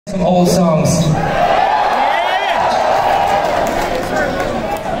Some old songs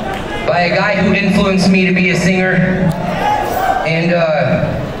by a guy who influenced me to be a singer, and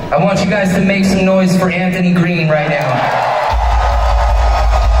I want you guys to make some noise for Anthony Green right now.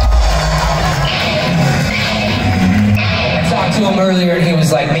 I talked to him earlier and he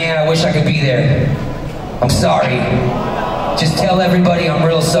was like, man, I wish I could be there. I'm sorry. Just tell everybody I'm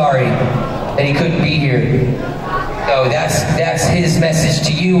real sorry that he couldn't be here. So that's his message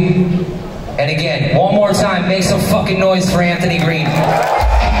to you. And again, one more time, make some fucking noise for Anthony Green.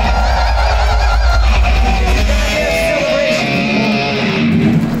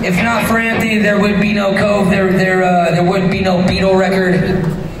 If not for Anthony, there would be no Cove, there would be no Beatle record,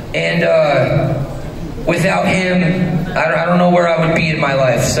 and without him, I don't know where I would be in my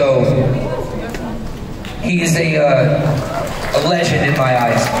life. So he is a legend in my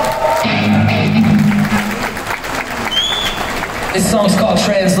eyes. This song's called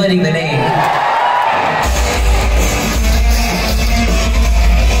Translating the Name.